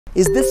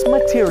Is this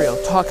material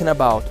talking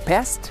about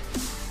past,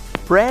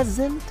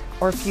 present,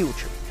 or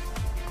future?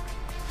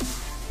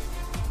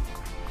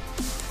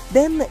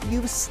 Then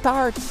you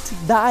start to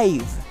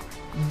dive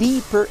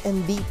deeper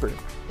and deeper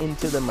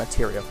into the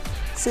material.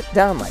 Sit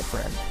down, my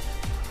friend.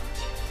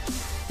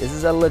 This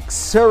is a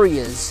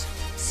luxurious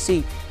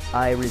seat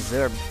I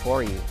reserved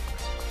for you.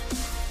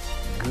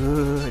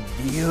 Good,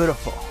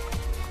 beautiful.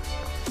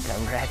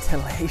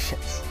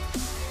 Congratulations.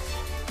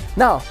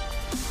 Now,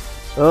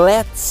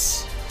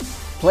 let's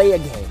play a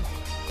game.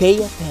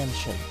 Pay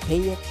attention,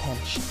 pay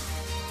attention.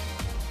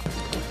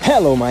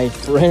 Hello, my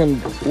friend.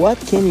 What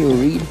can you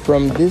read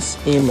from this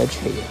image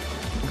here?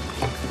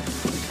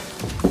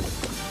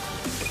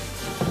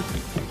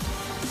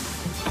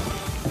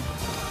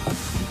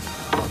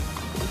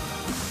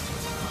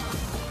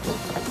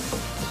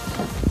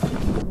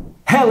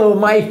 Hello,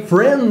 my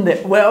friend.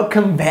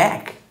 Welcome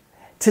back.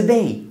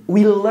 Today,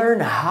 we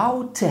learn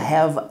how to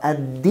have a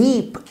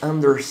deep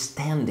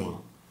understanding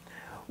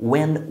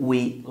when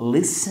we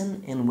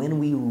listen and when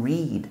we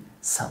read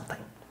something.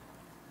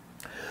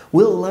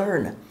 We'll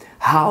learn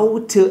how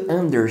to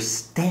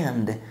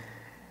understand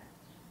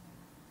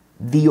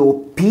the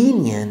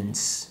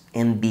opinions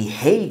and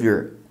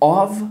behavior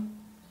of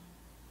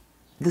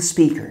the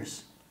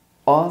speakers,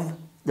 of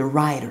the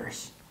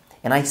writers.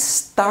 And I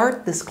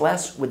start this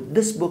class with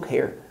this book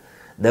here,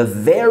 The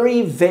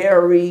Very,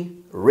 Very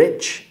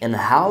Rich and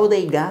How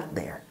They Got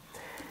There.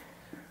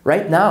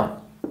 Right now,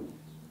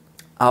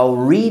 I'll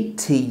read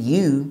to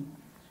you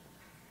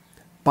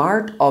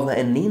part of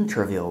an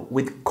interview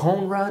with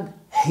Conrad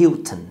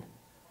Hilton.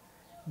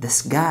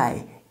 This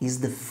guy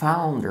is the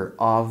founder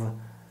of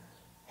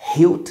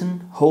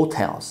Hilton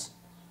Hotels.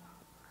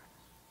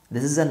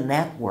 This is a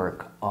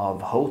network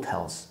of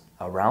hotels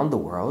around the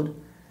world.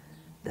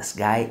 This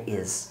guy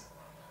is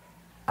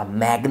a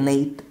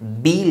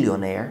magnate,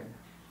 billionaire,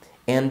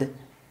 and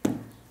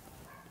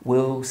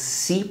we'll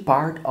see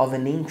part of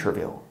an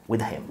interview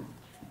with him.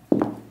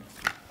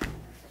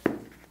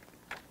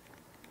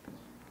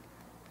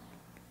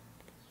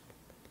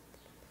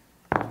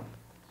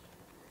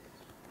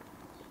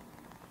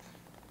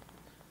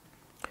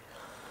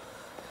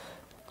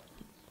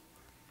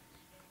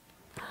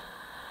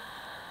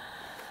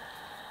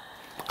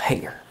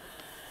 Here.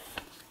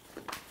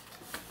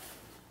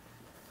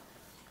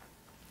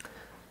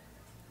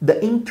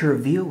 The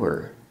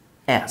interviewer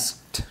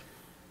asked,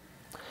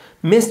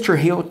 Mr.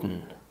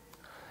 Hilton,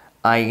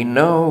 I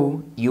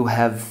know you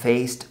have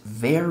faced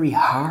very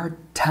hard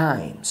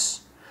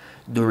times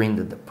during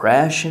the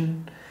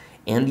Depression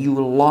and you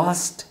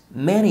lost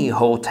many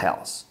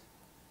hotels.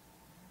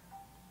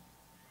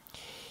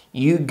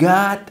 You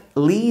got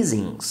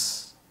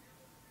leasings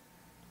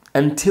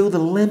until the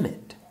limit.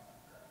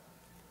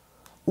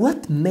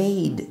 What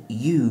made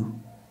you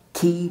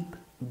keep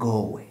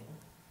going?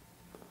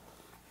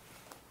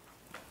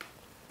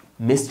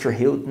 Mr.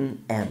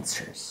 Hilton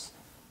answers,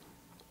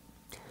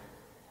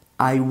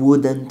 I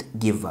wouldn't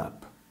give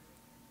up.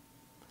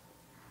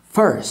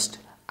 First,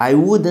 I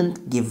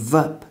wouldn't give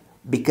up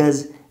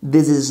because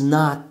this is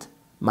not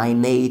my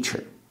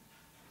nature.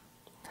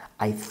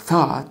 I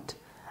thought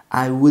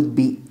I would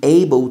be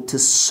able to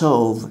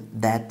solve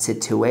that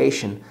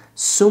situation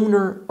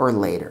sooner or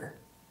later.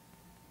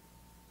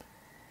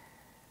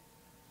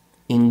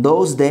 In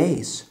those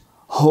days,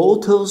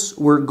 hotels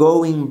were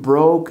going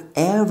broke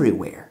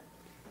everywhere.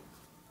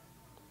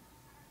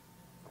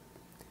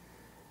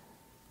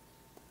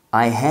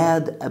 I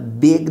had a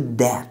big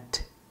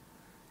debt,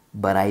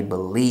 but I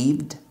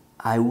believed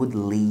I would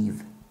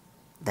leave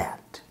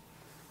that.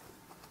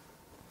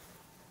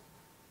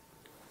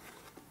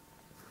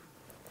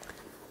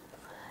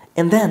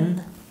 And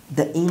then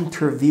the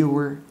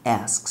interviewer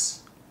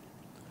asks,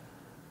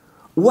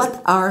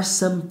 what are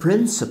some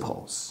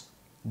principles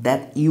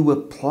that you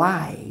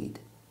applied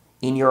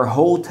in your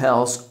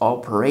hotel's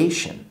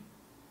operation?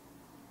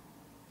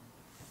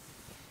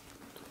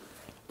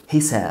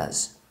 He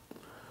says,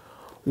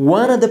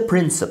 one of the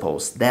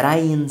principles that I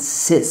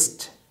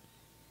insist,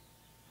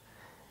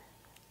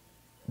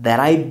 that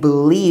I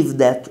believe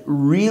that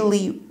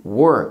really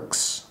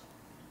works,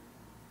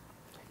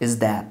 is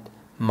that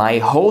my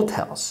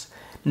hotels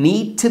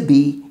need to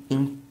be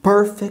in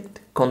perfect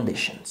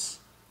conditions.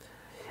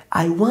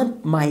 I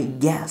want my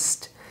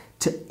guests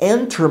to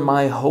enter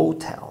my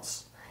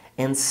hotels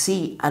and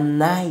see a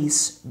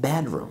nice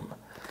bedroom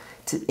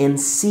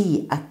and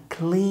see a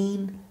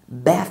clean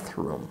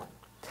bathroom.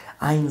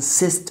 I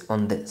insist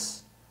on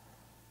this.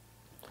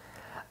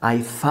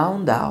 I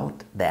found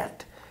out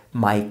that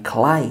my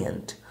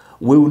client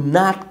will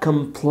not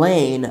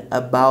complain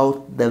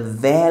about the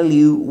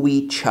value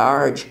we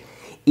charge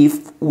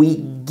if we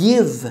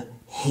give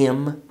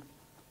him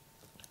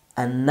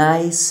a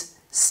nice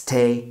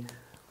stay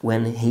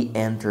when he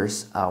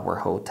enters our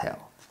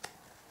hotel.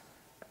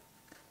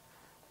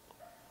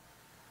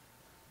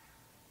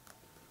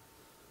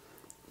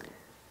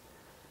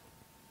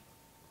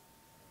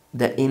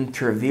 The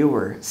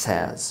interviewer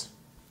says,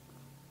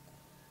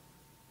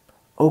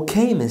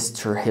 okay,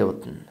 Mr.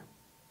 Hilton,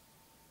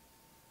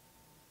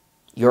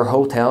 your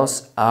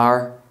hotels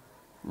are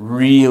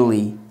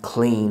really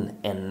clean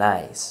and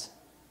nice.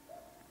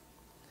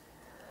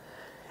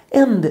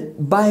 And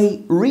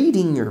by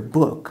reading your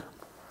book,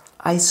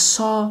 I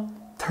saw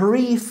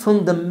 3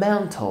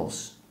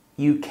 fundamentals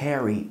you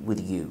carry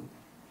with you: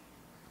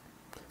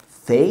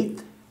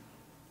 faith,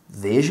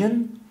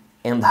 vision,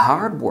 and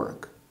hard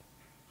work.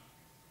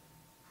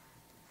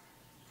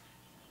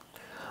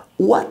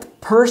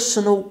 What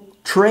personal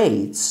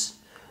traits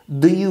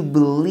do you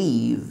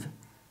believe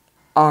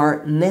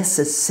are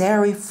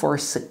necessary for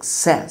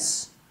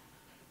success?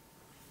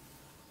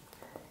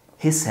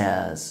 He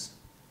says,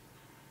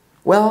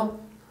 well,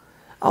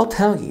 I'll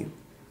tell you.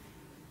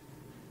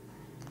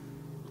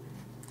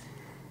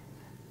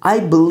 I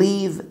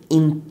believe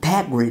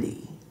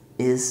integrity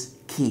is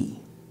key.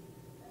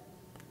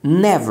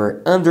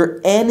 Never,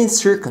 under any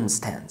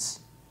circumstance,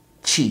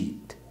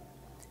 cheat.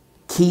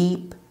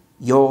 Keep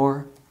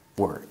your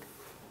word.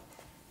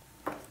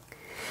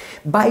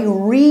 By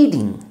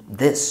reading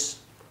this,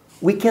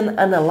 we can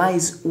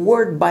analyze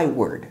word by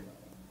word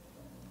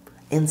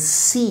and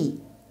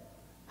see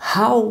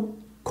how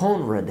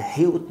Conrad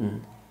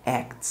Hilton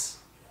acts.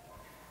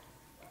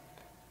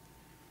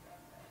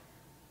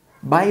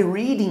 By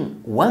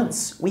reading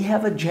once, we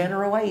have a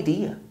general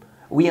idea.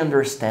 We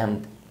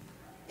understand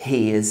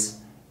he is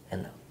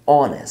an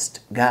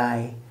honest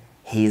guy,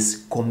 he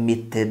is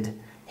committed,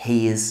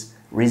 he is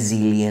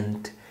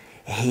resilient,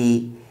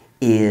 he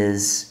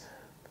is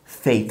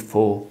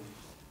faithful,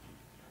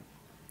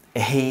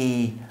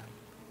 he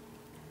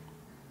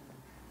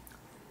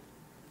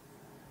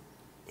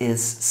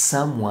is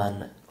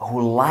someone who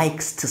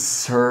likes to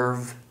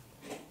serve.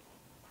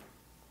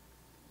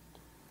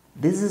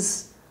 This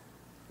is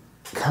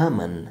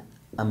common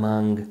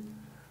among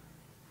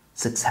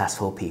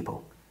successful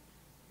people.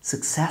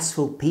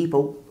 Successful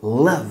people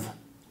love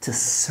to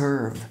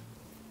serve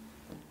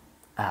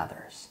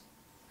others.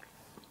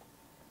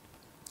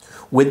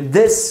 With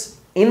this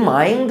in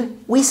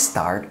mind, we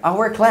start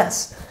our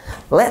class.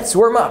 Let's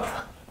warm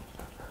up.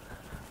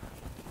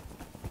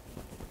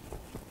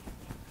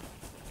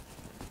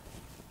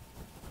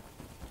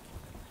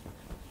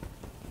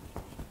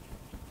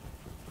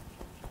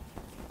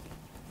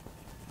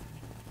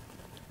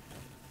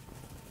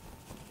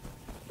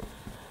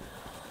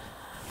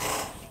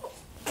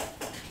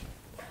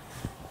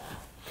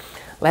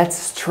 Let's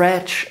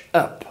stretch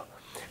up.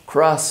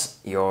 Cross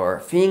your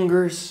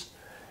fingers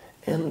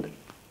and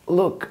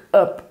look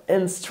up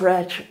and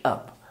stretch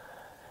up.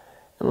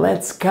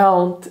 Let's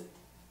count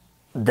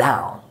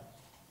down.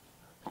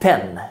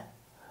 10,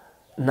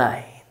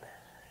 9,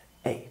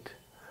 8,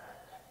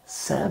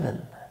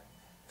 7,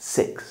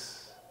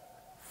 6,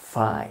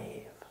 5,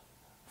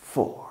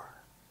 4,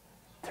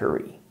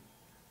 3,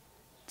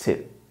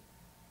 2,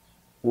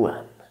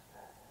 1,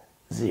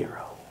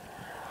 0.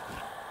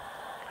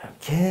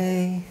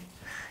 Okay,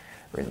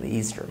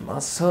 release your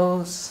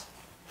muscles,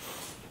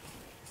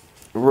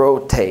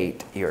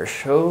 rotate your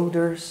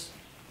shoulders.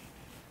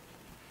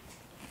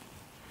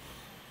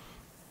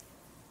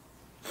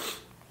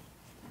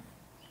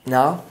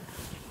 Now,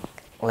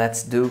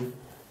 let's do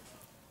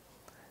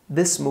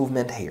this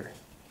movement here.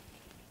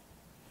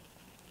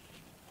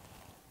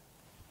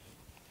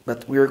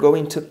 But we're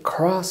going to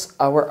cross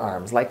our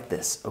arms like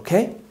this,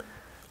 okay?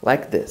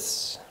 Like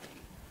this.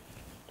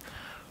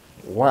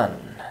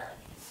 1,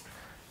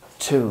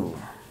 2,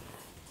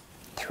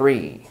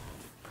 3,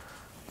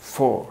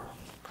 4,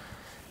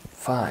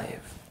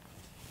 5,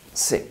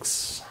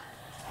 6,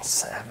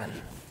 7,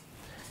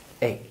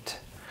 8,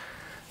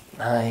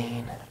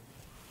 9,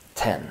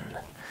 10,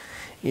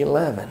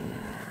 11,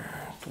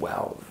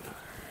 12,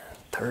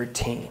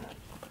 13,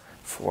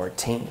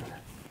 14,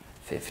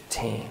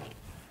 15,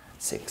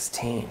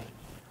 16,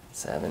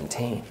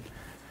 17,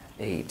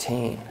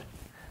 18,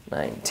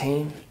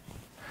 19,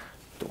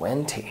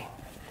 20.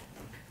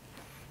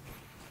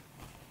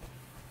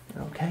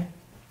 Okay?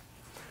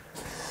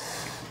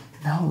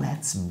 Now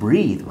let's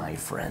breathe, my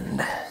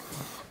friend.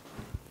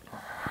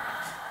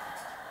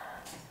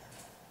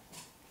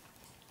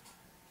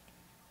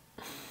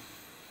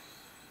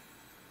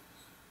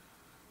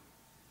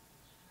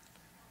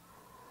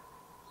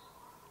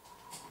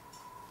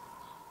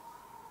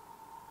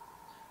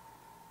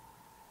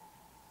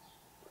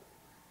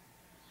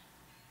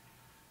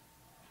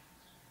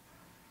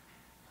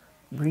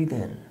 Breathe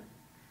in.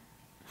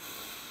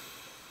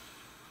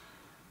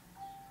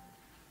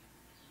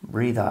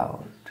 Breathe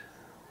out.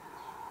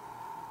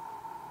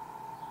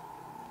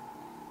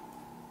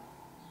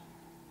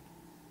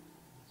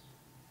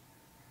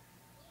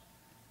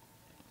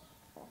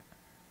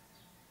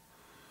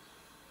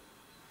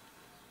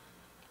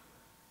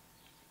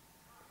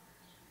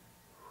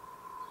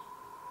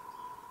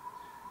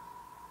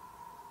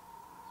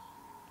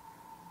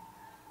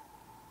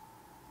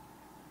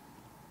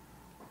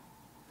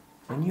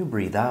 When you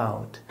breathe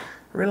out,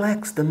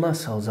 relax the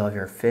muscles of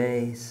your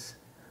face,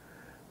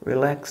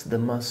 relax the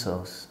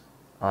muscles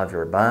of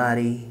your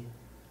body.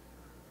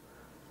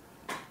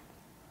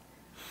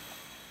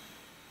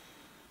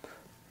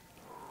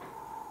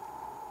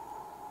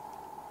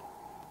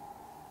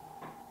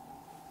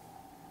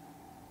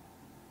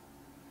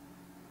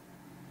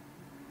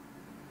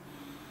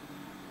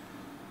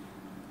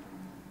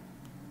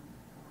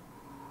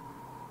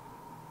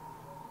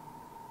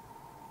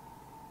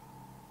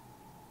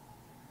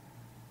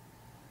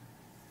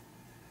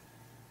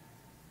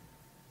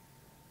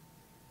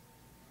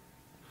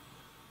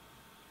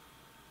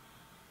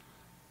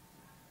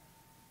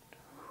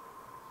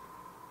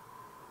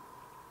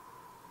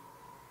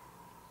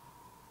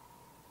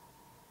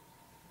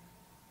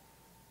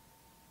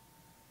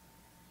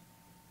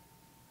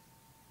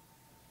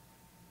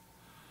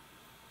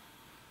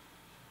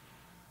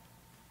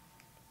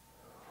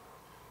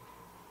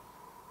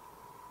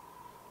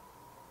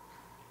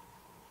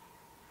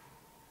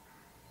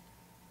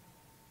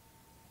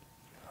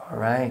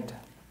 right.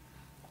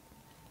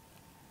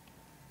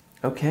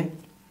 Okay.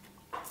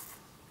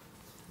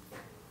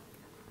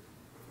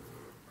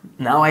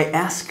 Now I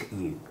ask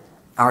you,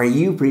 are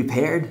you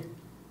prepared?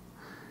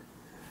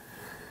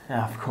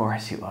 Of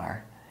course you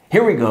are.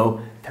 Here we go.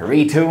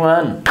 3, 2,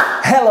 1.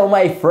 Hello,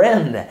 my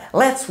friend.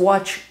 Let's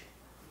watch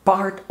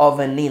part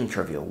of an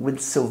interview with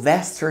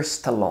Sylvester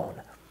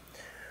Stallone.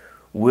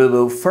 We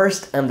will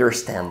first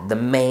understand the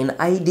main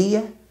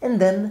idea and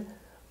then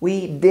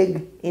we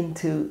dig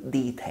into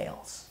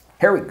details.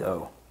 Here we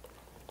go.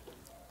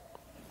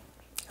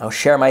 I'll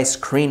share my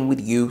screen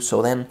with you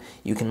so then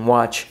you can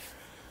watch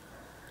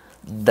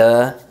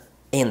the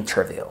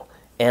interview.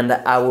 And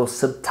I will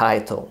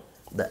subtitle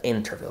the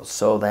interview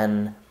so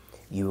then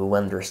you will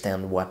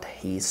understand what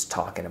he's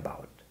talking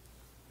about.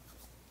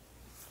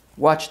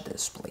 Watch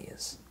this,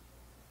 please.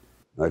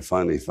 I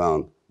finally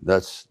found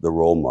that's the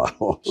role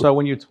model. So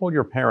when you told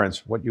your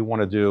parents what you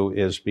want to do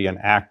is be an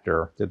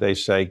actor, did they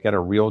say get a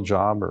real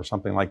job or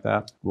something like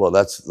that? Well,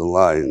 that's the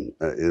line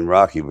in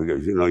Rocky,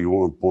 because, you know, you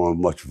weren't born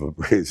with much of a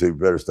brain, so you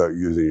better start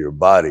using your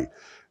body.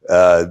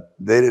 They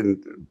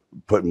didn't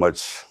put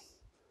much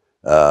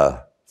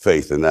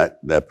faith in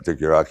that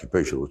particular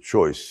occupational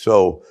choice.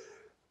 So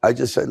I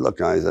just said, look,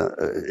 guys,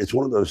 it's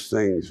one of those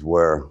things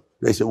where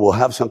they said, we'll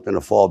have something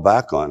to fall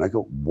back on. I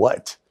go,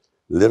 what?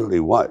 Literally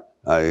what?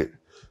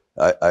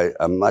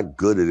 I'm not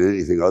good at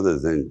anything other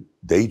than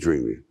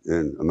daydreaming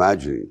and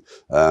imagining.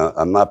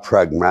 I'm not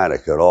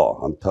pragmatic at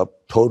all. I'm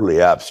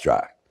totally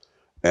abstract.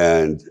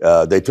 And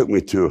they took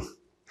me to,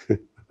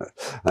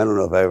 I don't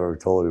know if I ever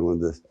told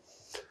anyone this.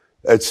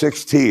 At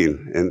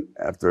 16, and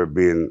after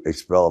being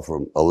expelled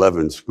from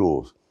 11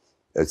 schools,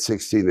 at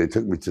 16, they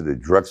took me to the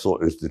Drexel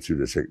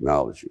Institute of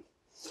Technology.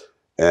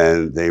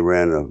 And they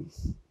ran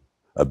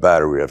a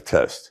battery of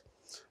tests.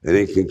 And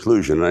in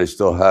conclusion, and I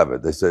still have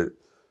it, they said,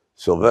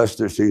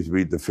 Sylvester seems to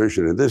be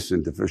deficient in this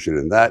and deficient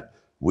in that.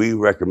 We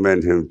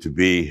recommend him to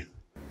be...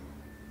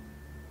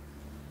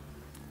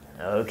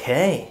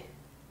 Okay.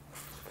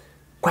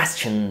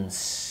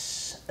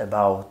 Questions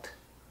about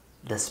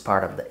this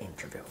part of the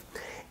interview.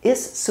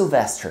 Is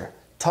Sylvester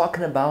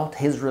talking about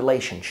his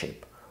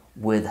relationship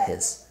with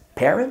his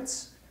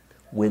parents,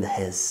 with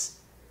his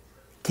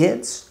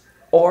kids,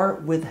 or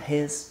with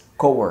his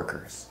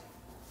co-workers?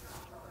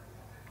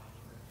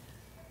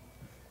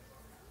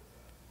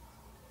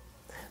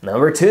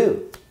 Number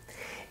 2,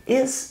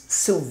 is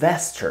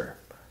Sylvester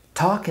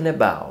talking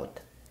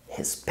about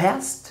his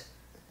past,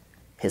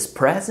 his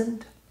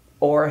present,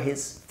 or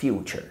his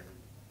future?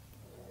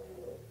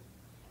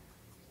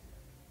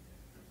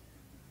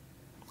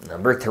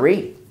 Number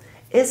 3,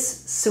 is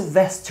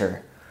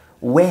Sylvester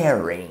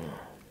wearing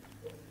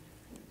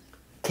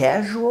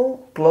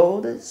casual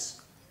clothes,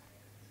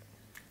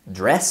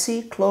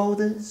 dressy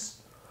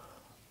clothes,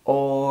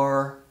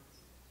 or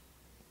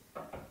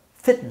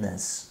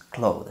fitness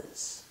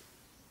clothes?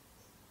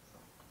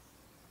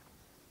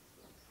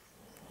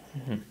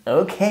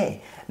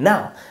 Okay,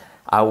 now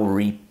I'll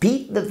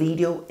repeat the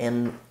video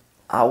and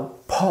I'll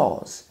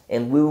pause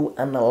and we'll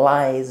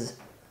analyze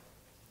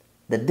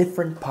the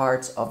different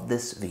parts of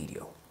this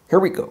video. Here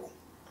we go.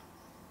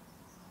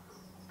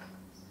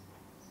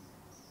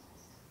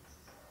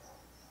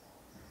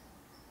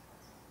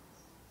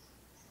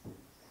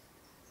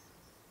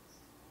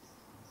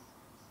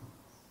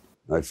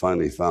 I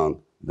finally found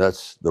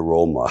that's the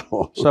role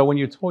model. So when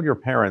you told your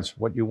parents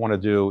what you want to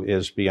do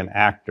is be an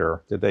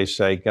actor, did they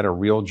say get a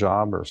real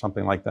job or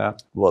something like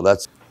that? Well,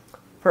 that's...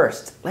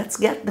 First, let's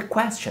get the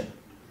question.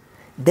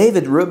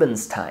 David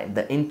Rubenstein,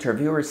 the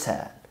interviewer,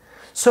 said,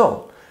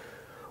 so,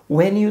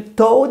 when you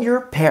told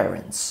your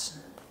parents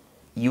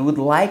you would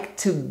like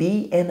to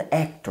be an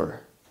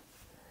actor,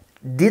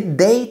 did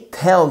they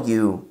tell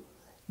you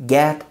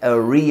get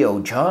a real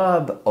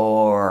job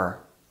or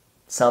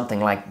something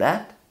like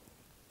that?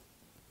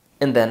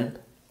 And then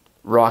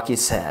Rocky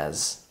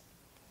says,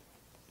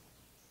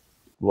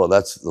 well,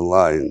 that's the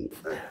line.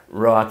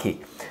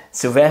 Rocky,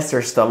 Sylvester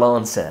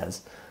Stallone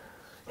says,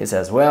 he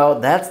says, well,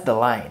 that's the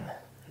line.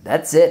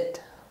 That's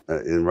it.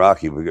 In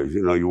Rocky, because,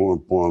 you know, you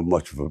weren't born with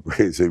much of a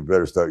brain, so you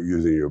better start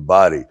using your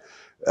body.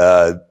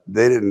 They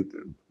didn't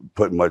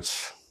put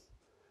much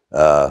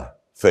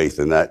faith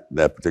in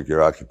that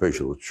particular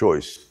occupational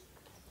choice.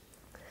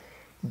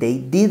 They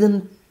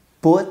didn't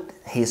put,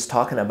 he's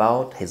talking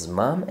about his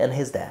mom and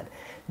his dad.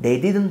 They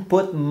didn't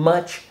put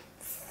much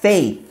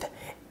faith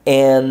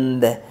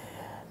and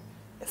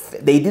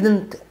they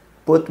didn't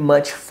put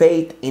much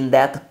faith in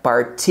that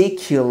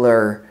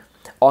particular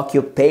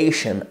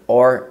occupation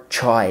or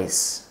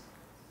choice.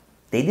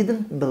 They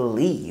didn't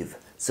believe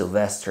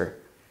Sylvester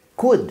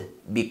could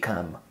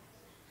become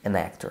an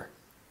actor.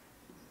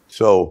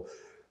 So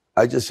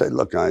I just said,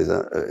 look, guys,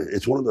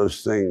 it's one of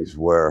those things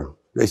where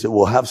they said,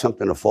 we'll have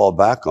something to fall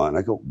back on.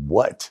 I go,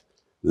 what?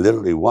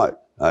 Literally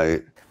what?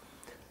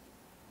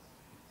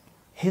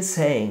 He's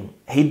saying,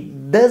 he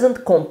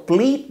doesn't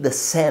complete the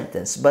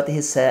sentence, but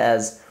he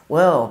says,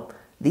 well,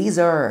 these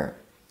are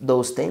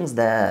those things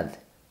that...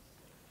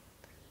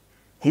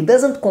 He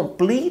doesn't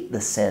complete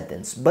the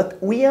sentence, but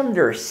we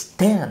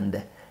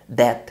understand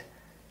that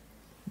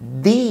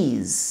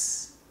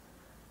These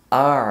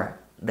are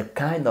the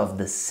kind of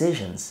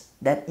decisions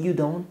that you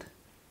don't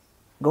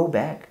go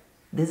back.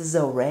 This is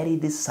already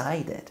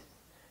decided.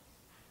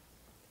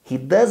 He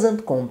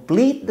doesn't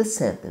complete the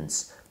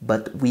sentence,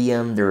 but we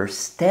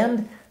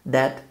understand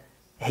that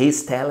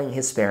he's telling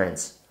his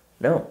parents,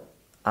 no,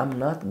 I'm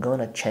not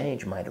gonna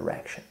change my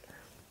direction.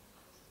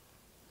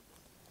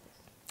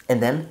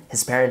 And then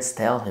his parents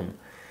tell him,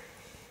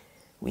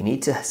 we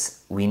need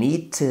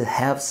to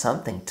have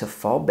something to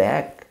fall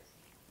back.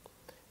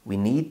 We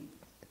need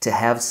to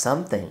have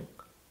something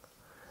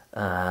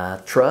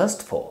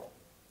trustful.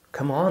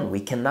 Come on, we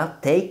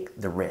cannot take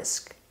the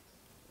risk.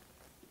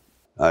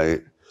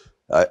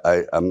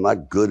 I'm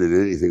not good at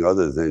anything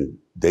other than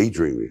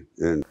daydreaming.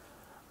 And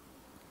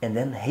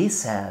then he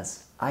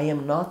says, I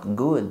am not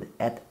good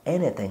at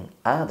anything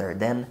other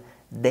than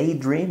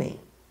daydreaming.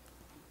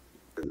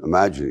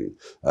 Imagining.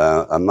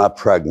 I'm not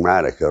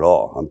pragmatic at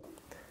all.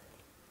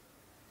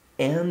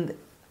 And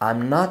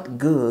I'm not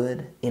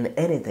good in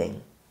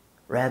anything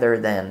rather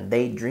than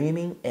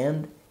daydreaming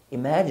and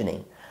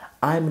imagining.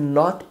 I'm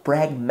not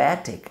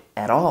pragmatic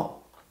at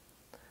all.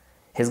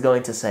 He's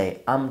going to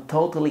say, I'm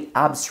totally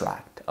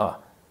abstract.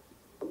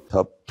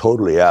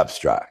 Totally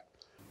abstract.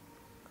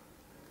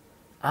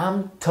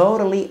 I'm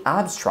totally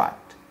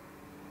abstract.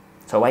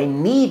 So I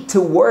need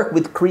to work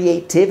with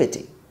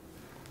creativity.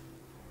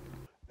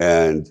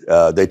 And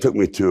they took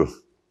me to,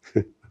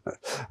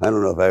 I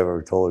don't know if I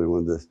ever told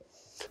anyone this.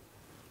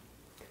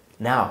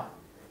 Now,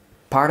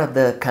 part of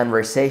the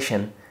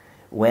conversation,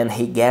 when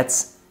he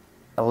gets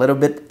a little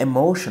bit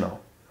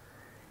emotional,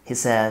 he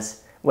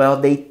says, well,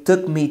 they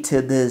took me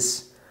to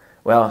this,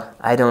 well,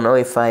 I don't know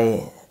if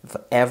I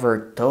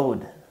ever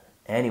told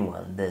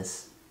anyone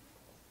this.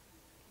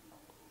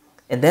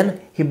 And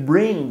then he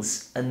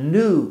brings a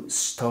new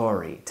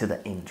story to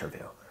the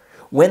interview.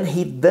 When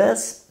he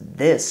does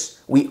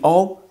this, we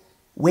all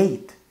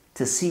wait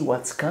to see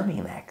what's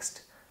coming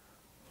next.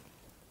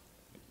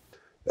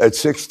 At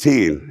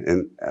 16,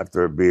 and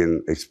after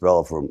being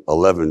expelled from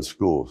 11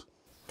 schools.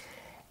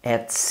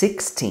 At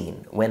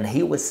 16, when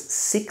he was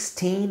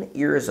 16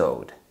 years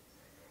old,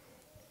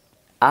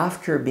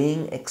 after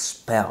being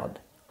expelled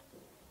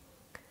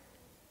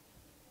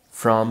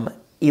from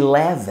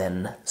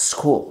 11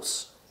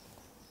 schools.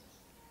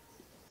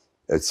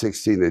 At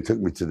 16, they took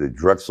me to the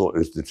Drexel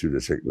Institute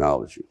of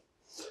Technology,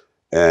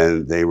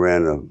 and they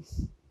ran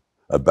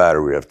a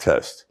battery of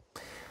tests.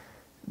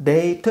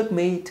 They took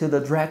me to the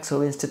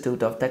Drexel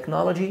Institute of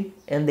Technology,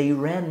 and they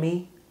ran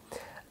me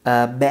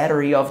a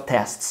battery of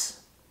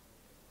tests.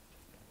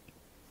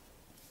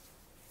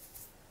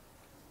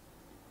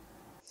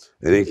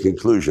 And in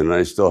conclusion,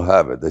 I still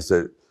have it, they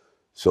said,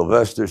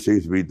 Sylvester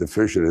seems to be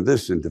deficient in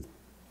this.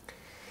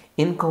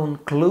 In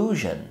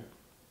conclusion,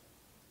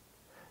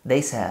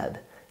 they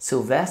said,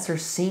 Sylvester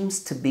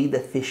seems to be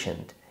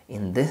deficient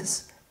in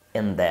this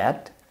and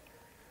that.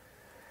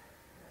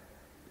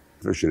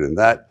 Deficient in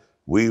that.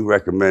 We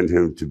recommend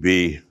him to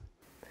be.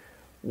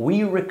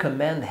 We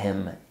recommend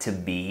him to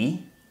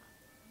be.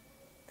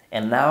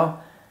 And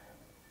now,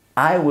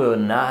 I will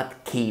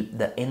not keep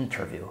the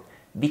interview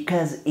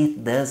because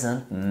it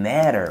doesn't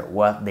matter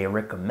what they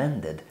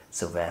recommended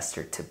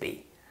Sylvester to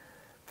be.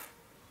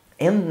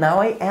 And now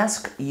I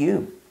ask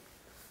you,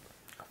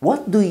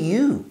 what do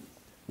you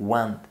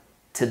want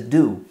to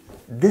do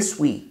this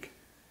week?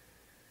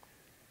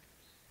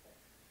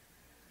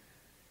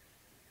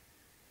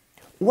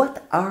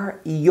 What are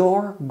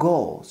your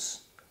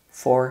goals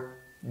for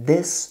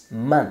this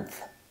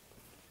month?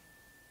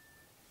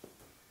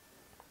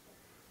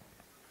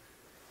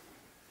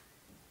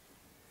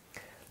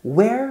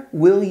 Where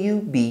will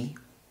you be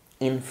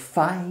in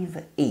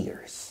 5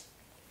 years?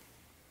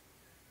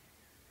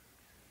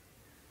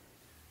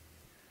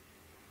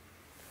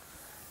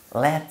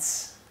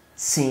 Let's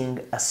sing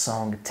a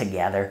song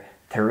together.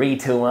 3,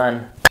 2,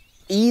 1.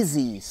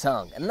 Easy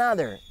song.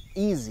 Another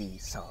easy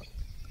song.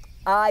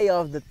 Eye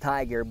of the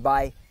Tiger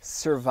by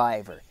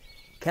Survivor.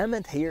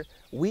 Comment here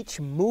which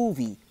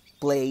movie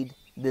played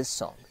this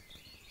song.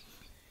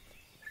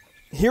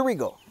 Here we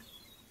go.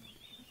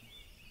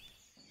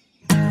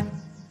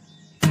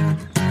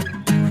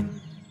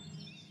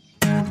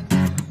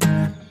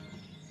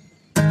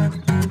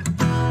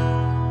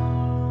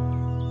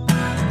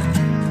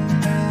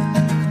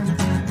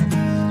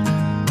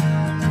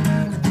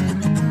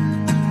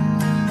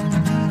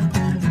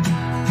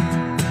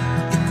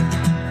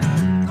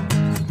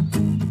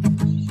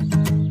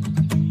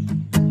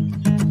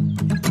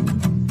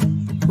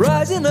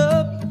 Rising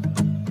up,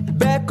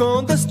 back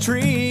on the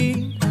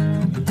street.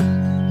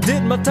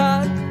 Did my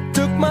time,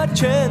 took my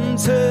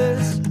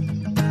chances.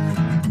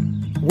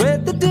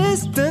 Went the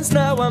distance,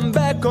 now I'm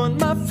back on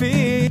my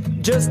feet.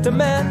 Just a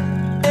man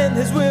and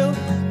his will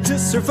to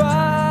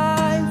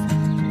survive.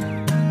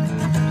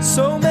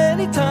 So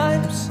many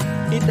times,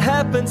 it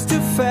happens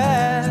too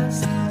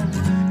fast.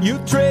 You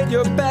trade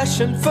your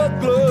passion for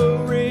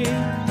glory.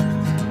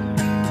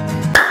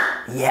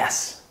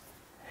 Yes.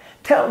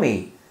 Tell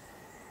me,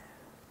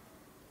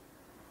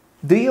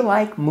 do you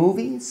like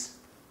movies?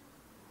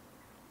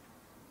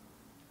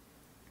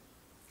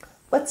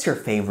 What's your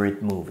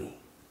favorite movie?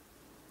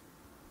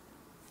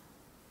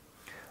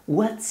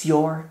 What's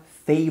your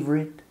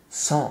favorite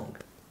song?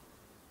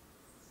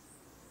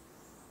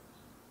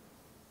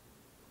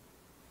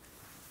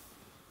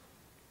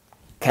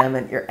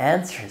 Comment your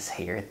answers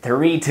here.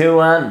 3, 2,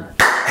 1.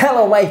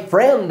 Hello, my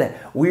friend!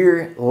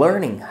 We're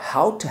learning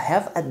how to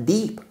have a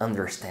deep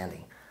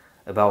understanding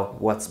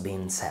about what's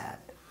being said.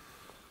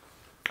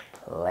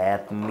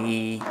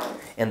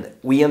 And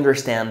we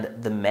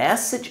understand the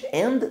message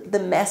and the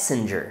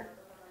messenger.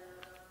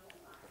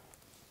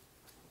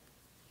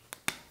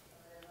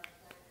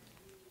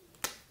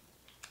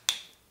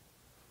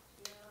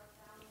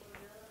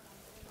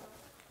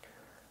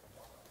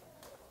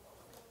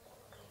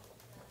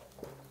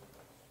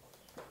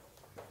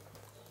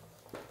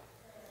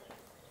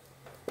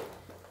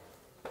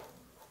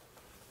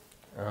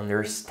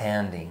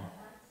 Understanding.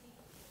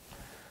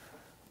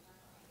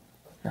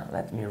 Now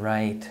let me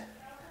write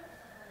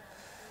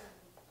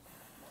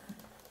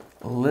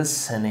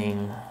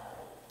listening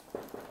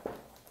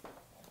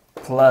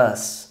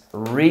plus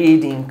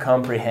reading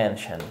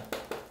comprehension.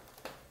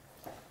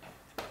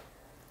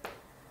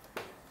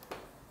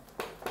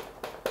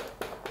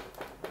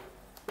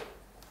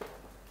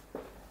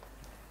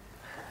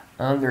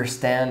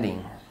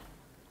 Understanding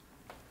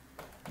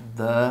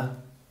the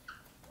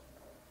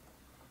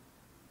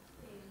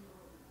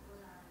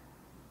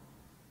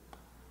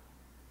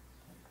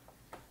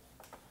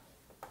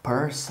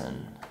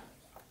person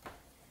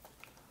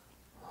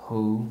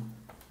who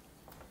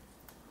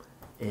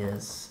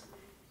is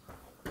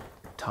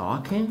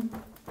talking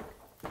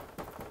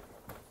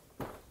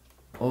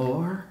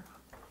or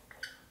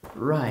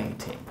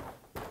writing.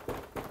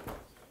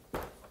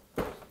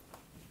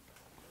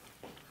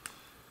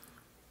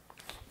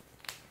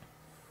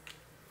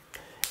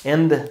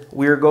 And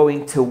we're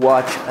going to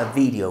watch a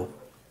video,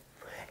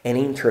 an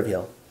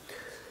interview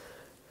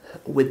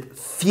with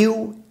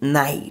Phil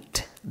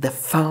Knight, the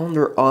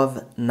founder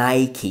of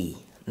Nike.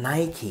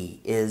 Nike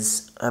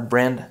is a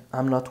brand.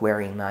 I'm not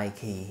wearing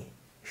Nike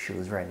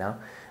shoes right now,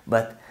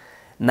 but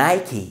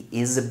Nike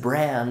is a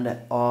brand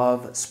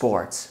of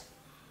sports.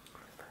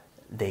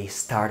 They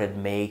started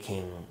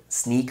making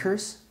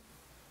sneakers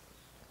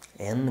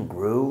and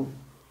grew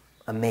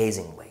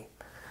amazingly.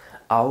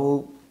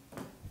 I'll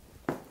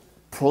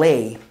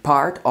play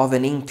part of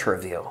an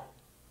interview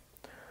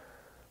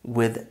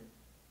with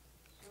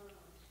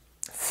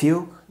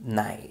Phil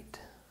Knight.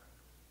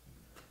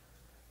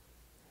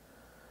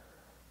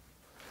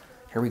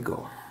 Here we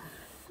go.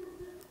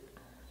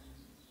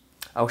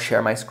 I'll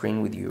share my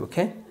screen with you,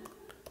 okay?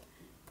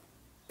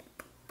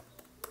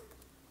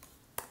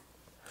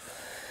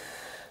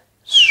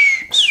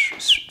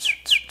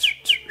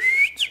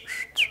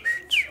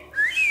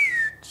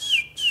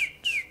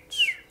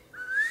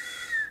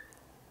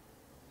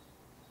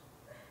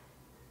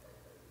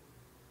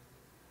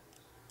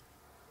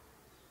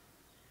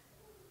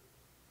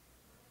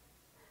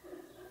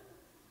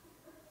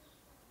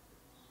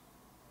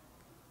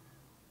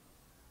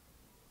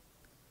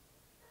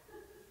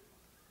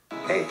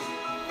 Hey,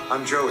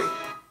 I'm Joey.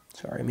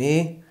 Sorry,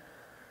 me.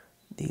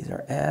 These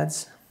are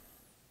ads.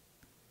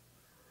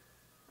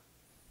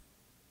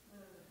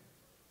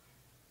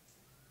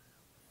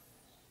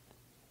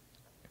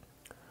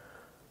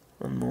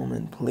 One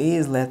moment,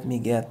 please. Let me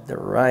get the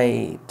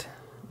right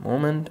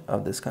moment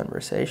of this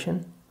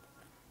conversation.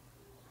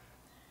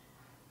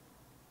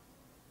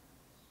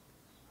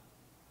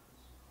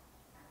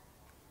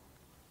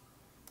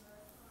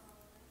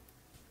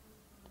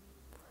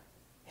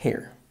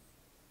 Here.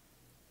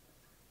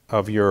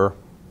 Of your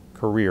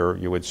career,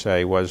 you would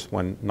say, was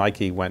when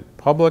Nike went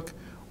public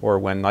or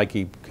when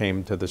Nike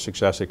came to the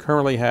success it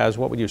currently has?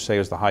 What would you say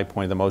is the high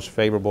point, the most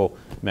favorable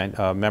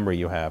memory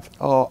you have?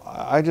 Oh,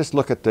 I just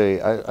look at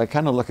I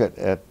kind of look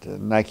at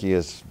Nike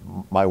as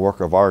my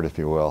work of art, if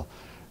you will,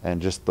 and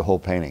just the whole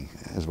painting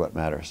is what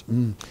matters.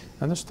 And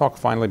let's talk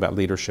finally about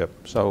leadership.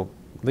 So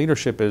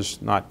leadership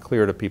is not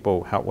clear to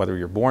people whether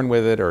you're born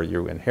with it or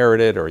you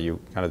inherit it or you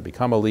kind of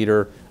become a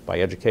leader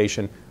by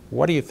education.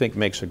 What do you think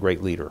makes a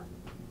great leader?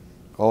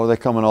 Oh, they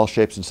come in all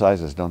shapes and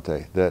sizes, don't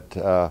they? That,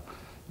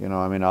 you know,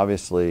 I mean,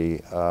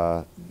 obviously,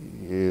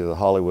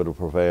 Hollywood will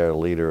purvey a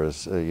leader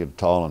as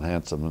tall and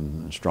handsome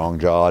and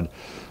strong-jawed.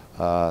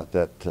 A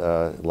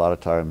lot of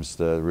times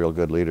the real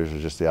good leaders are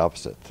just the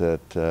opposite.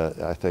 That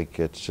I think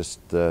it's just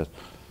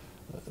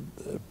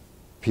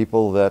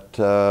people that,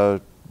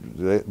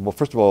 well,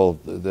 first of all,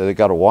 they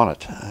got to want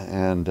it,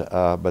 and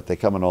but they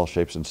come in all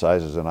shapes and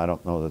sizes, and I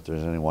don't know that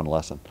there's any one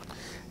lesson.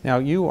 Now,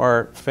 you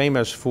are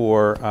famous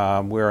for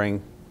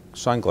wearing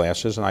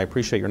sunglasses, and I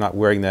appreciate you're not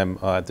wearing them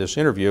at this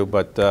interview,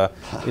 but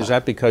is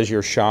that because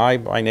you're shy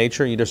by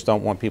nature? You just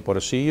don't want people to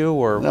see you,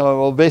 or?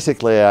 No, well,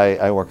 basically,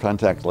 I wear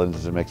contact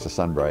lenses. It makes the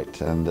sun bright,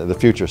 and the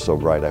future's so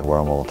bright, I wear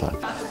them all the time.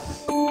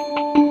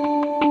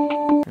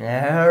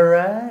 All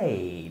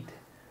right.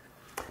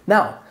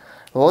 Now,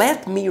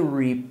 let me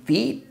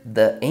repeat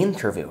the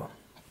interview.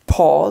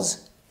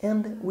 Pause,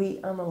 and we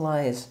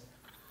analyze.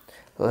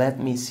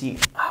 Let me see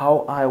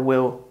how I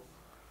will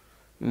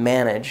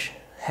manage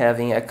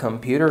having a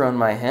computer on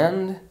my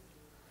hand,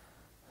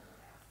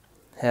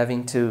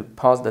 having to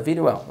pause the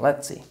video. Well,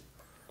 let's see.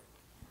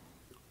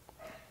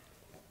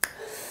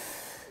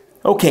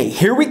 Okay,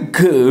 here we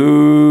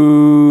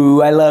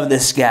go. I love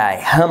this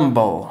guy.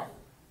 Humble,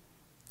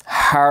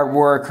 hard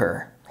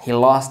worker. He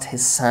lost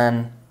his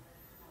son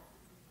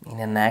in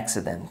an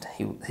accident.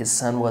 His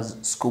son was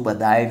scuba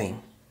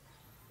diving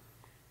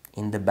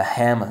in the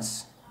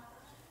Bahamas.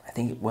 I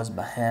think it was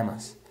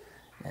Bahamas.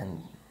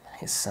 And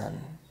his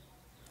son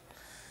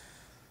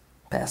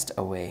passed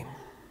away.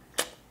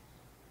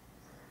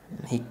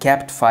 He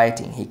kept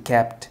fighting. He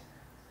kept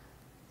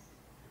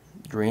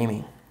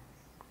dreaming.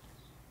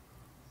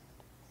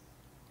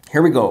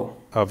 Here we go.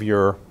 Of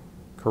your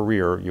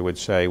career, you would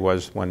say,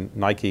 was when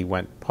Nike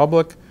went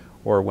public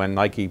or when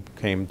Nike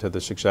came to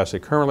the success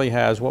it currently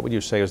has? What would you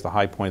say is the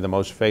high point, the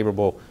most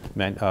favorable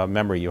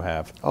memory you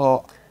have?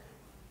 Oh,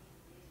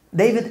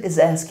 David is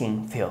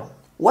asking, Phil,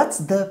 what's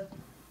the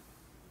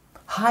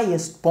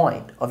highest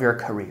point of your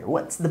career?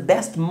 What's the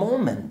best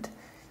moment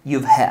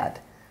you've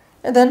had?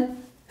 And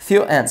then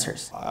Phil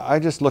answers. I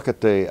just look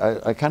at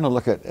I kind of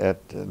look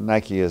at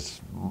Nike as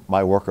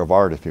my work of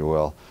art, if you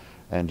will,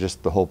 and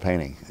just the whole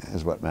painting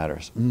is what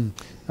matters. And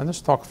let's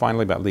talk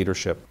finally about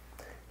leadership.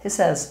 He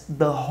says,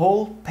 the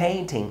whole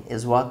painting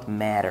is what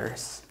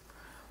matters.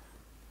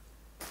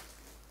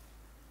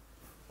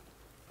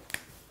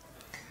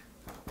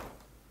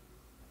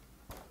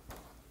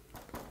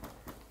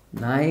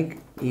 Nike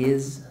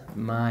is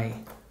my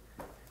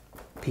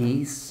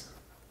piece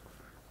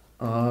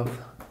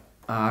of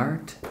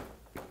art.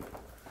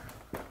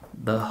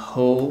 The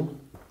whole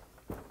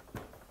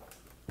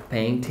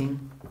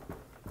painting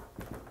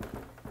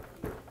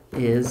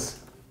is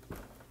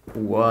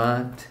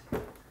what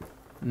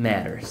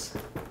matters.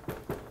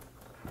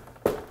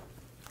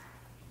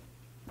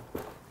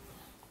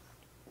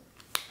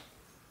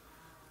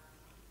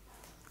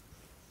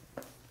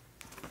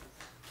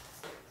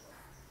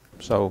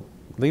 So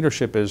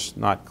leadership is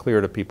not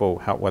clear to people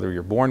whether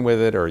you're born with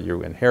it or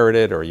you inherit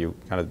it or you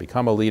kind of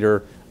become a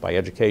leader by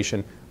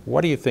education.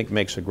 What do you think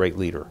makes a great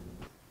leader?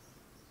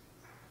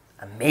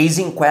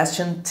 Amazing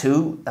question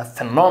to a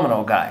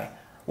phenomenal guy.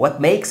 What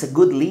makes a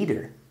good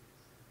leader?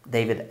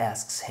 David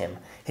asks him.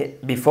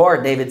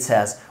 Before David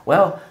says,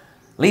 well,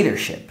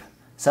 leadership.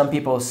 Some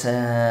people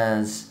say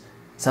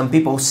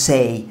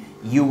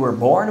you were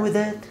born with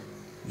it,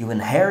 you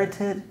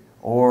inherited,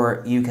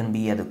 or you can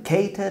be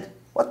educated.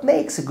 What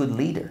makes a good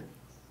leader?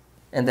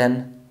 And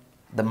then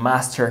the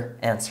master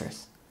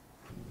answers.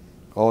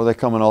 Oh, they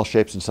come in all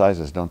shapes and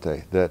sizes, don't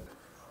they?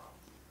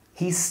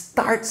 He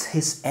starts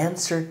his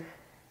answer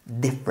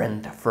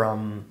different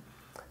from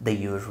the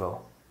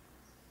usual.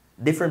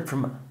 Different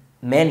from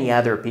many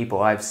other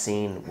people I've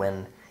seen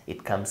when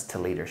it comes to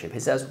leadership. He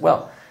says,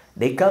 well,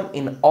 they come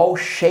in all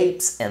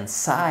shapes and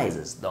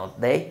sizes, don't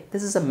they?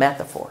 This is a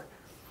metaphor.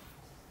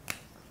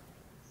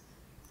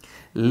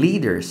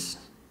 Leaders.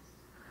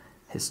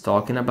 He's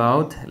talking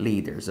about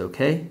leaders,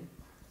 okay?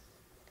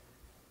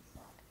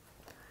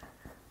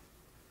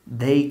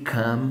 They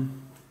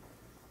come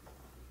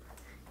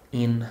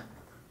in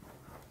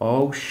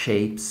all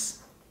shapes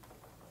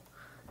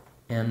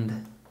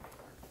and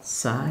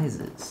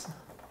sizes,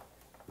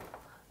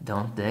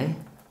 don't they?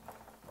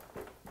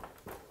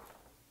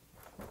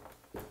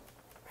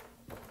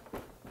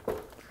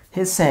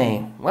 He's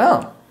saying,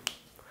 well,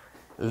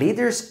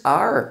 leaders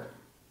are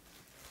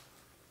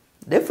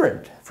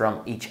different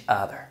from each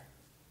other.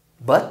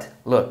 But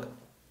look.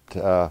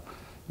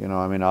 You know,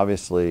 I mean,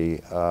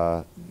 obviously,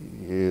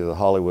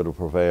 Hollywood will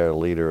purvey a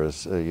leader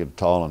as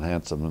tall and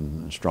handsome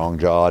and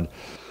strong-jawed.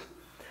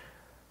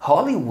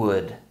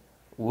 Hollywood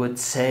would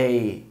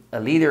say a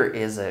leader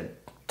is a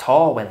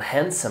tall and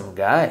handsome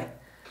guy.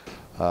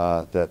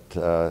 That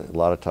a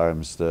lot of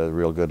times the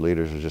real good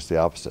leaders are just the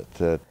opposite.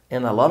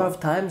 And a lot of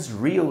times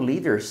real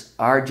leaders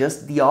are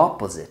just the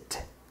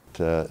opposite.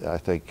 I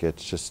think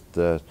it's just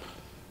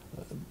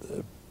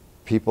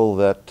people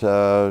that,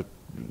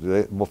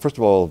 well, first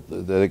of all,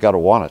 they got to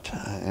want it.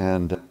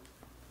 And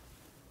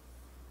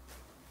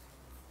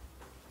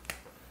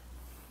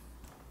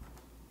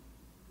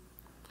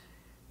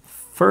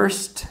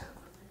first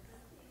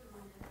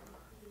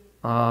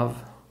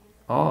of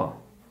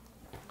all,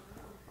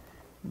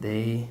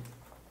 they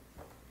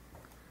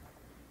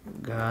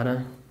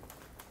gotta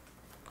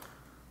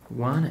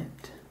want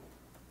it.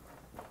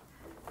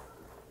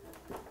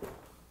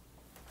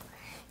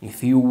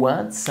 If you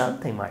want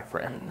something, my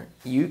friend,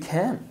 you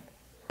can.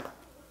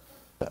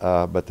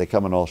 But they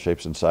come in all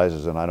shapes and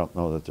sizes, and I don't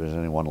know that there's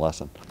any one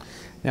lesson.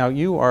 Now,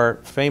 you are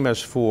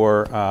famous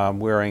for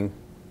wearing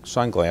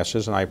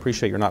sunglasses, and I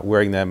appreciate you're not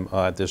wearing them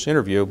at this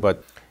interview,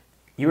 but...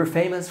 You were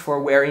famous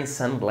for wearing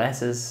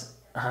sunglasses,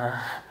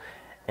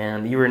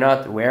 and you were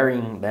not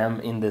wearing them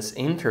in this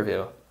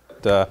interview.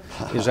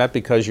 Is that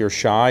because you're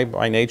shy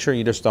by nature?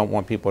 You just don't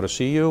want people to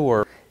see you,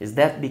 or...? Is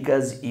that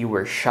because you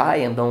were shy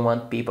and don't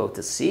want people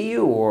to see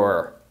you,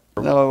 or...?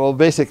 No, well,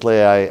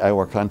 basically, I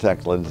wear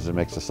contact lenses. It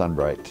makes the sun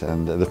bright,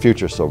 and the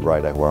future's so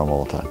bright, I wear them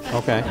all the time.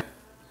 Okay.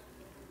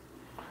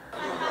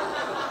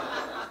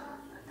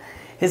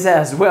 He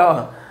says,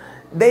 well,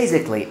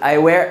 basically, I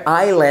wear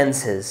eye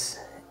lenses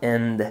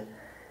and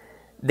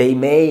they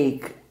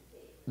make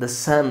the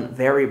sun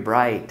very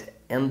bright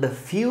and the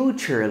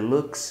future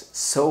looks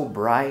so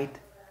bright,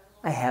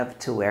 I have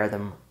to wear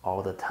them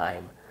all the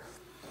time.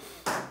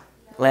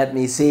 Let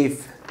me see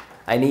if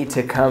I need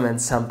to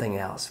comment something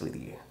else with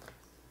you.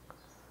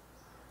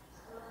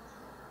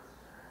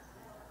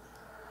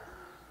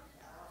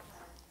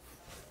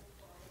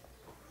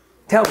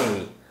 Tell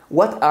me,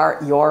 what are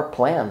your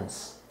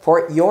plans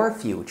for your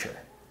future?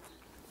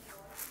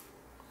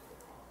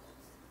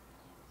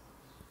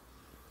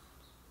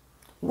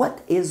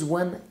 What is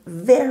one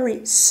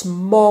very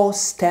small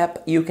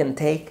step you can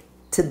take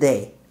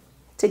today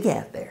to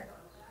get there?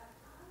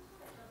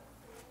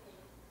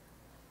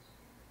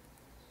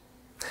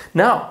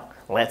 Now,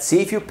 let's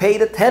see if you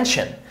paid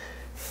attention.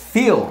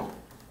 Feel,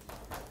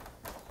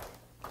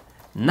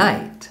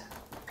 night.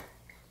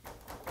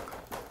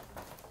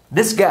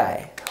 This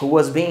guy who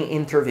was being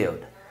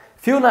interviewed.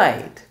 Phil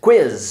Knight,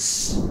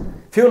 quiz.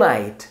 Phil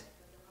Knight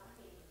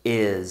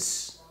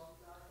is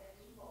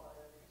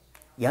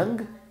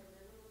young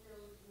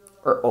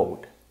or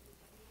old?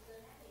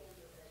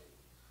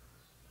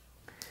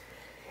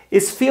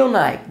 Is Phil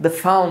Knight the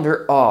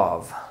founder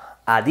of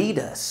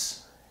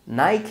Adidas,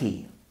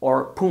 Nike,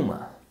 or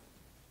Puma?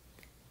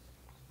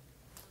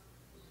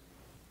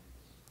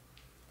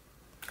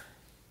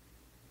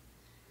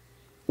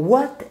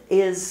 What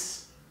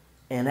is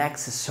an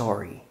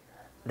accessory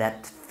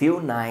that Phil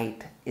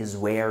Knight is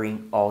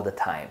wearing all the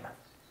time?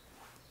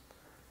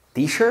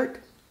 T-shirt,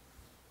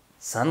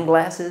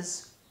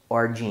 sunglasses,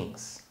 or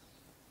jeans?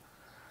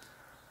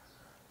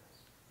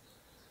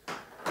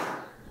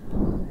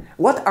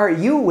 What are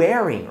you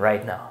wearing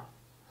right now?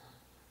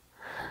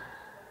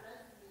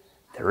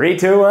 3,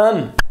 2,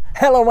 1.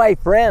 Hello, my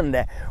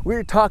friend.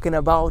 We're talking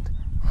about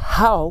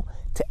how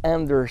to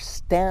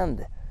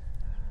understand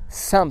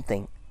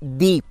something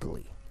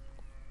deeply.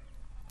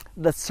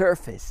 The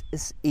surface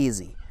is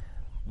easy,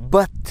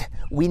 but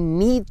we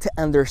need to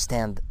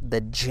understand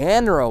the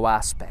general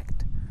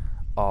aspect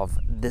of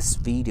this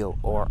video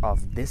or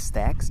of this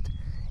text,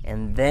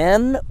 and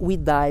then we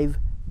dive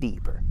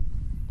deeper.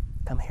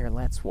 Come here,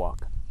 let's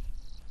walk.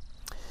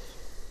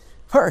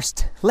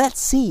 First, let's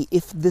see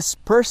if this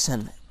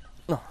person...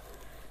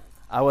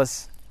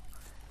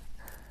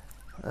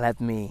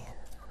 Let me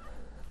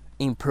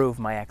improve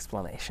my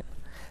explanation.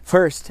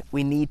 First,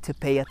 we need to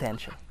pay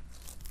attention.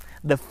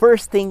 The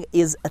first thing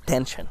is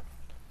attention.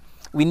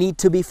 We need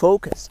to be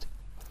focused.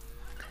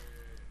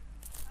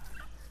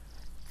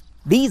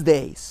 These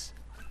days,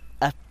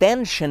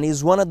 attention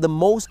is one of the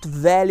most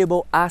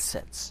valuable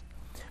assets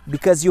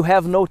because you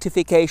have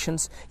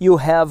notifications, you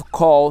have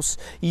calls,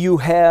 you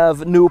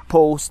have new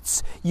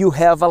posts, you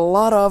have a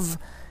lot of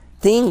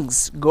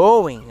things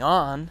going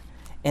on,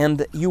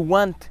 and you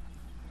want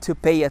to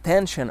pay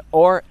attention,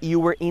 or you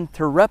were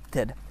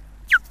interrupted.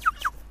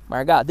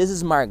 Marga, this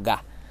is Marga.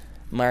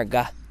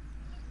 Marga,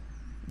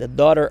 the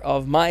daughter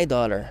of my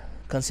daughter,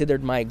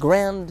 considered my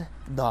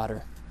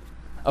granddaughter.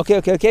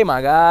 Okay,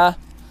 Marga.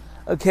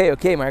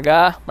 Okay,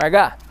 Marga.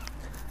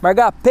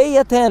 Marga, pay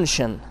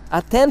attention.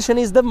 Attention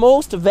is the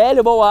most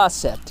valuable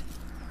asset.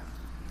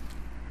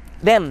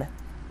 Then,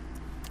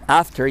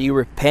 after you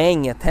were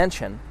paying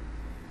attention,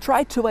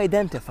 try to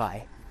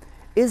identify,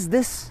 is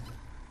this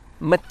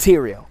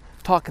material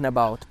talking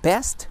about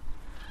past?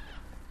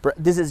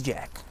 This is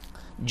Jack.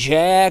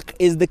 Jack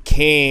is the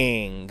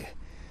king.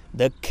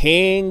 The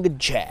King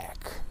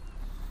Jack.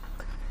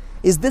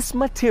 Is this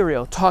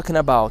material talking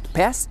about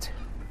past,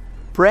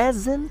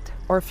 present,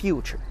 or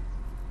future?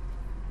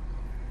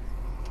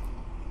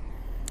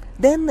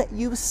 Then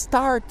you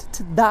start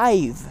to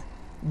dive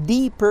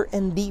deeper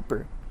and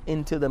deeper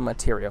into the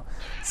material.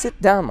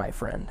 Sit down, my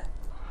friend.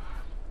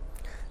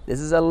 This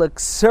is a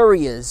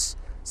luxurious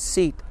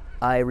seat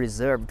I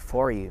reserved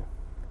for you.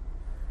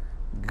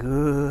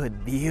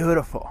 Good,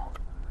 beautiful.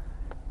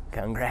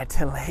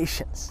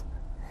 Congratulations.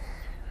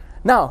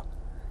 Now,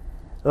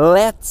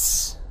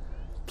 let's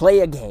play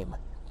a game.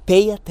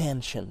 Pay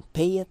attention,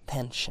 pay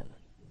attention.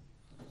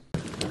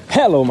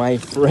 Hello, my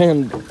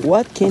friend.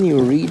 What can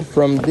you read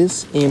from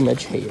this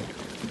image here?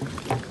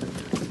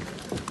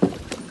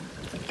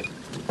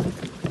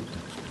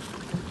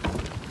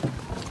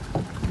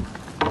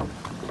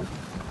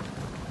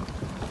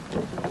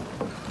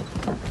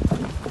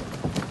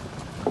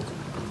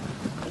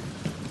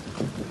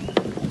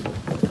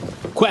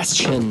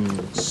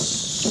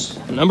 Questions.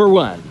 Number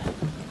 1.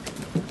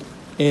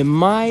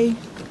 Am I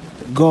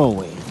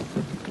going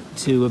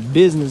to a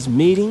business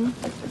meeting,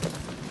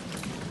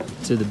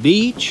 to the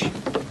beach,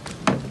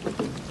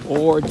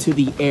 or to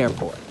the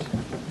airport?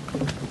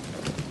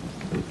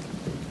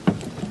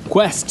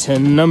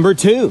 Question number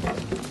 2.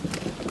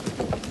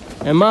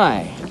 Am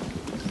I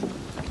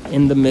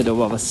in the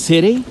middle of a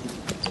city,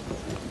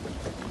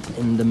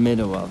 in the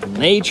middle of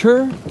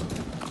nature,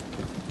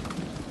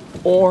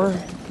 or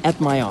at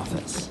my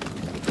office?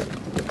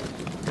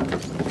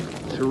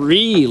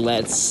 3,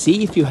 let's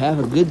see if you have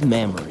a good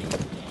memory.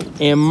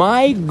 Am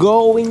I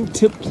going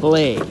to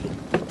play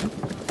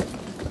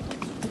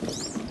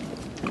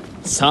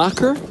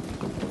Soccer?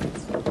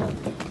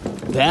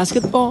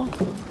 Basketball?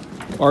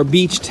 Or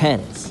beach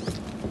tennis?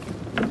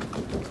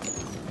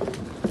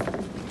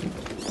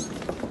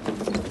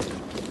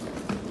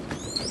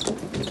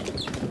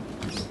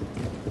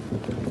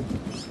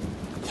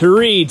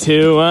 Three,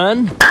 two,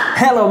 one.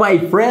 Hello, my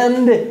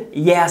friend.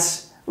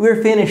 Yes,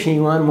 we're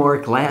finishing one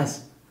more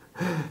class.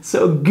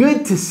 So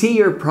good to see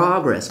your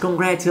progress.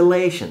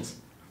 Congratulations.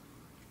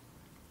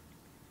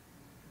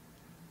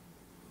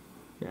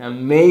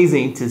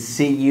 Amazing to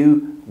see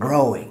you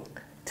growing,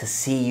 to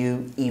see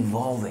you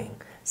evolving,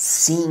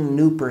 seeing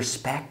new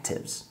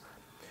perspectives.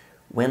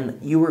 When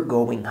you are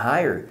going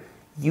higher,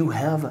 you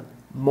have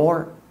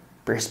more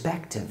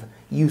perspective.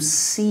 You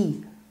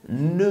see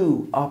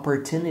new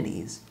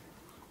opportunities.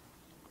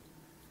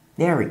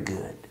 Very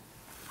good.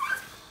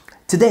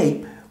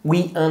 Today,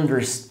 we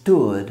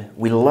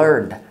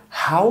learned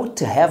how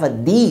to have a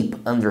deep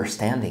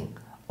understanding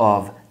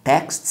of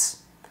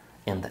texts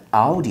and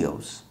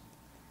audios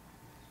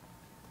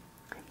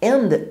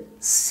and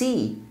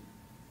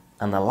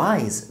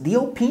analyze the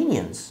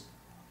opinions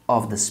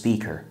of the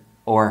speaker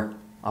or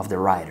of the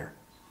writer.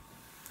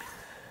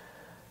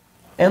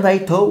 And I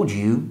told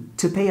you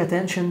to pay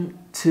attention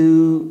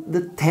to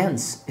the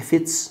tense, if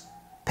it's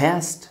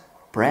past,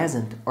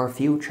 present, or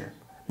future.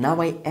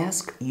 Now I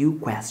ask you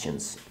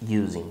questions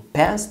using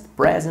past,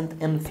 present,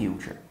 and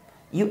future.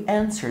 You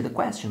answer the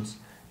questions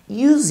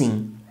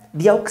using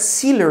the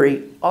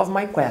auxiliary of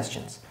my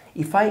questions.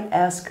 If I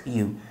ask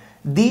you,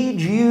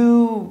 did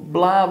you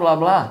blah blah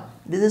blah?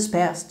 This is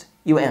past.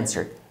 You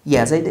answer,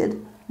 yes I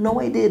did,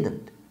 no I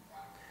didn't.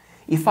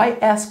 If I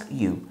ask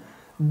you,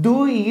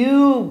 do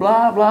you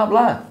blah blah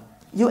blah?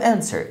 You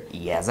answer,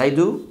 yes I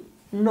do,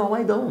 no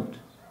I don't.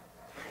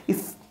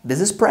 If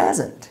this is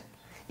present.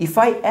 If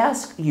I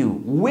ask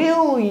you,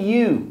 will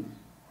you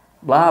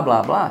blah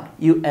blah blah?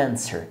 You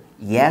answer,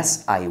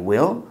 yes I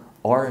will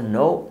or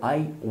no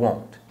I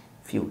won't.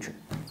 Future.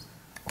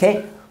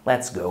 Okay,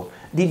 let's go.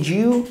 Did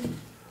you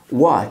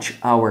watch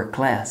our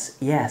class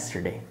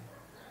yesterday?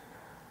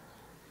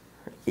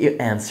 You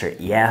answer,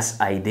 yes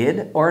I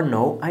did or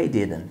no I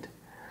didn't.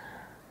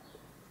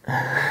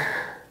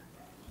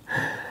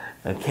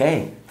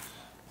 Okay.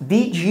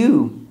 Did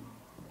you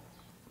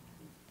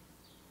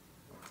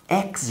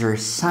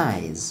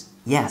exercise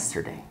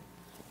yesterday?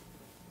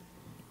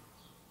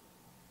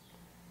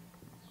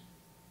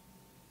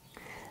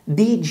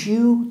 Did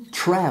you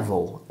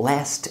travel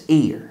last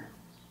year?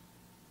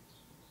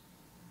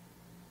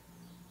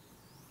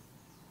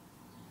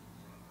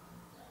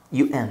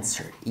 You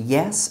answer,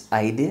 yes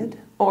I did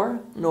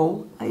or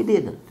no I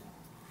didn't.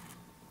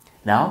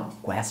 Now,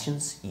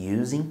 questions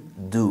using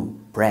do,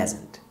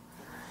 present.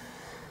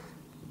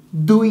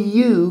 Do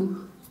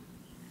you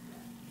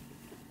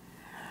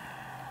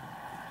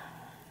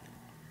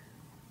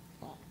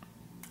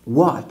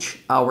watch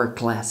our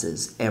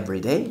classes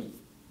every day?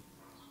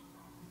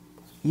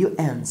 You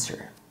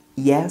answer,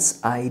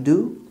 yes I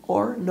do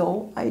or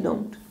no I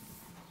don't.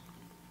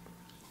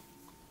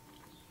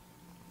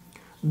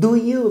 Do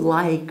you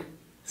like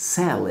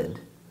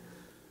salad?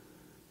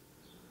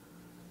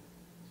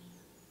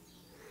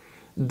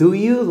 Do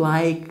you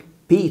like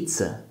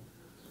pizza?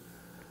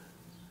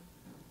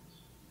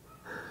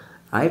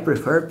 I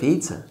prefer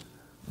pizza,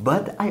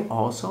 but I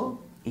also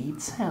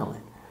eat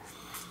salad.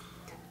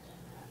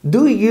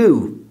 Do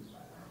you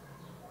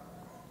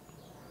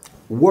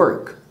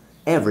work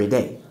every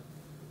day?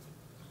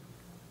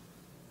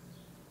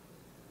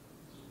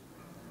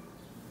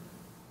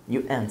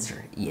 You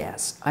answer,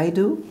 yes I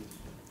do,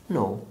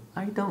 no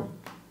I don't.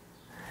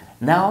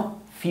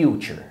 Now,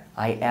 future.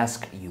 I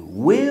ask you,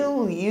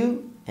 will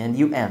you? And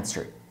you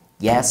answer,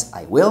 yes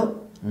I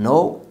will,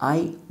 no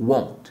I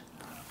won't.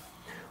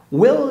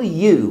 Will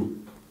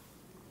you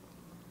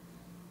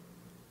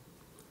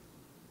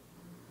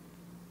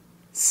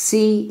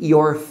see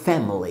your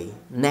family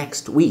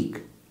next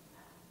week?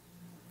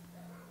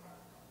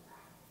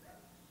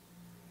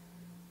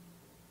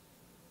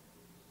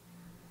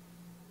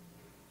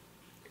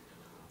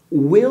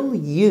 Will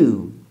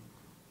you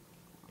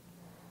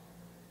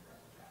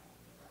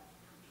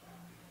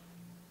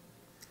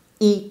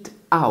eat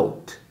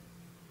out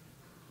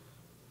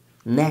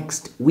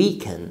next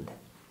weekend?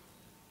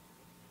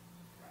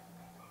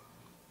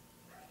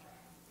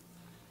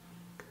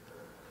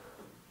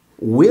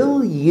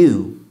 Will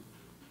you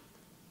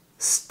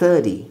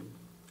study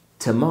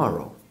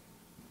tomorrow?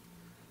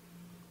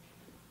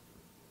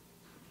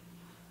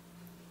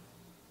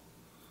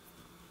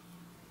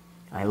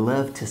 I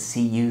love to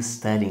see you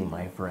studying,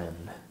 my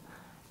friend.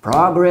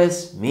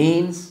 Progress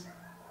means...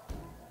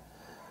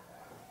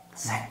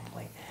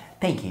 Exactly.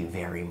 Thank you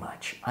very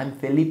much. I'm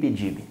Felipe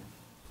Dib.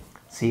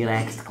 See you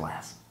next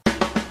class.